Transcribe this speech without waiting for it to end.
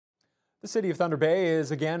The city of Thunder Bay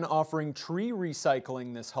is again offering tree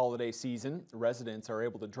recycling this holiday season. Residents are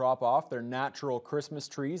able to drop off their natural Christmas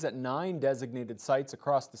trees at 9 designated sites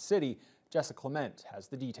across the city. Jessica Clement has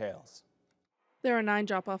the details. There are 9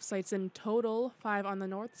 drop-off sites in total, 5 on the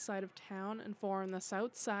north side of town and 4 on the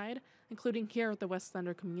south side, including here at the West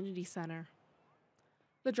Thunder Community Center.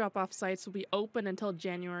 The drop-off sites will be open until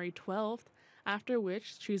January 12th, after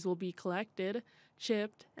which trees will be collected,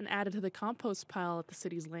 chipped, and added to the compost pile at the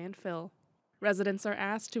city's landfill. Residents are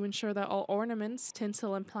asked to ensure that all ornaments,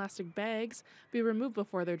 tinsel, and plastic bags be removed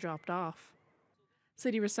before they're dropped off.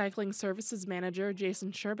 City Recycling Services Manager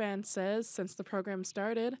Jason Sherban says since the program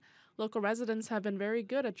started, local residents have been very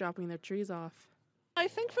good at dropping their trees off. I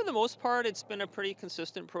think for the most part, it's been a pretty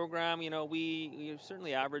consistent program. We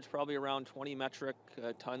certainly average probably around 20 metric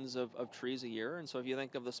tons of trees a year. And so if you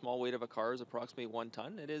think of the small weight of a car as approximately 1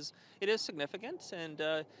 ton, it is significant. And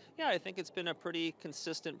yeah, I think it's been a pretty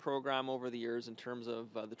consistent program over the years in terms of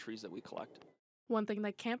the trees that we collect. One thing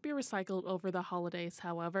that can't be recycled over the holidays,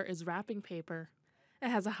 however, is wrapping paper. It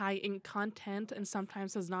has a high ink content and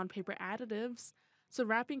sometimes has non-paper additives, so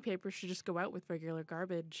wrapping paper should just go out with regular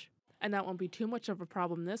garbage. And that won't be too much of a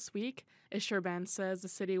problem this week, as Sherban says the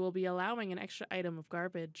city will be allowing an extra item of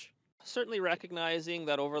garbage. Certainly recognizing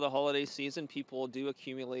that over the holiday season, people do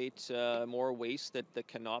accumulate more waste that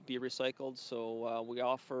cannot be recycled. So we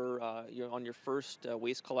offer on your first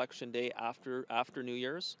waste collection day after New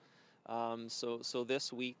Year's. So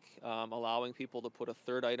this week, allowing people to put a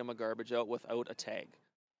third item of garbage out without a tag.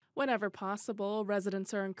 Whenever possible,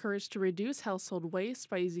 residents are encouraged to reduce household waste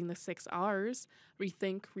by using the 6 R's: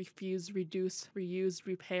 rethink, refuse, reduce, reuse,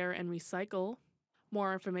 repair, and recycle.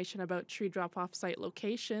 More information about tree drop-off site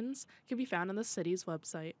locations can be found on the city's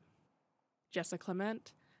website. Jessica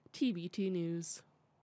Clement, TBT News.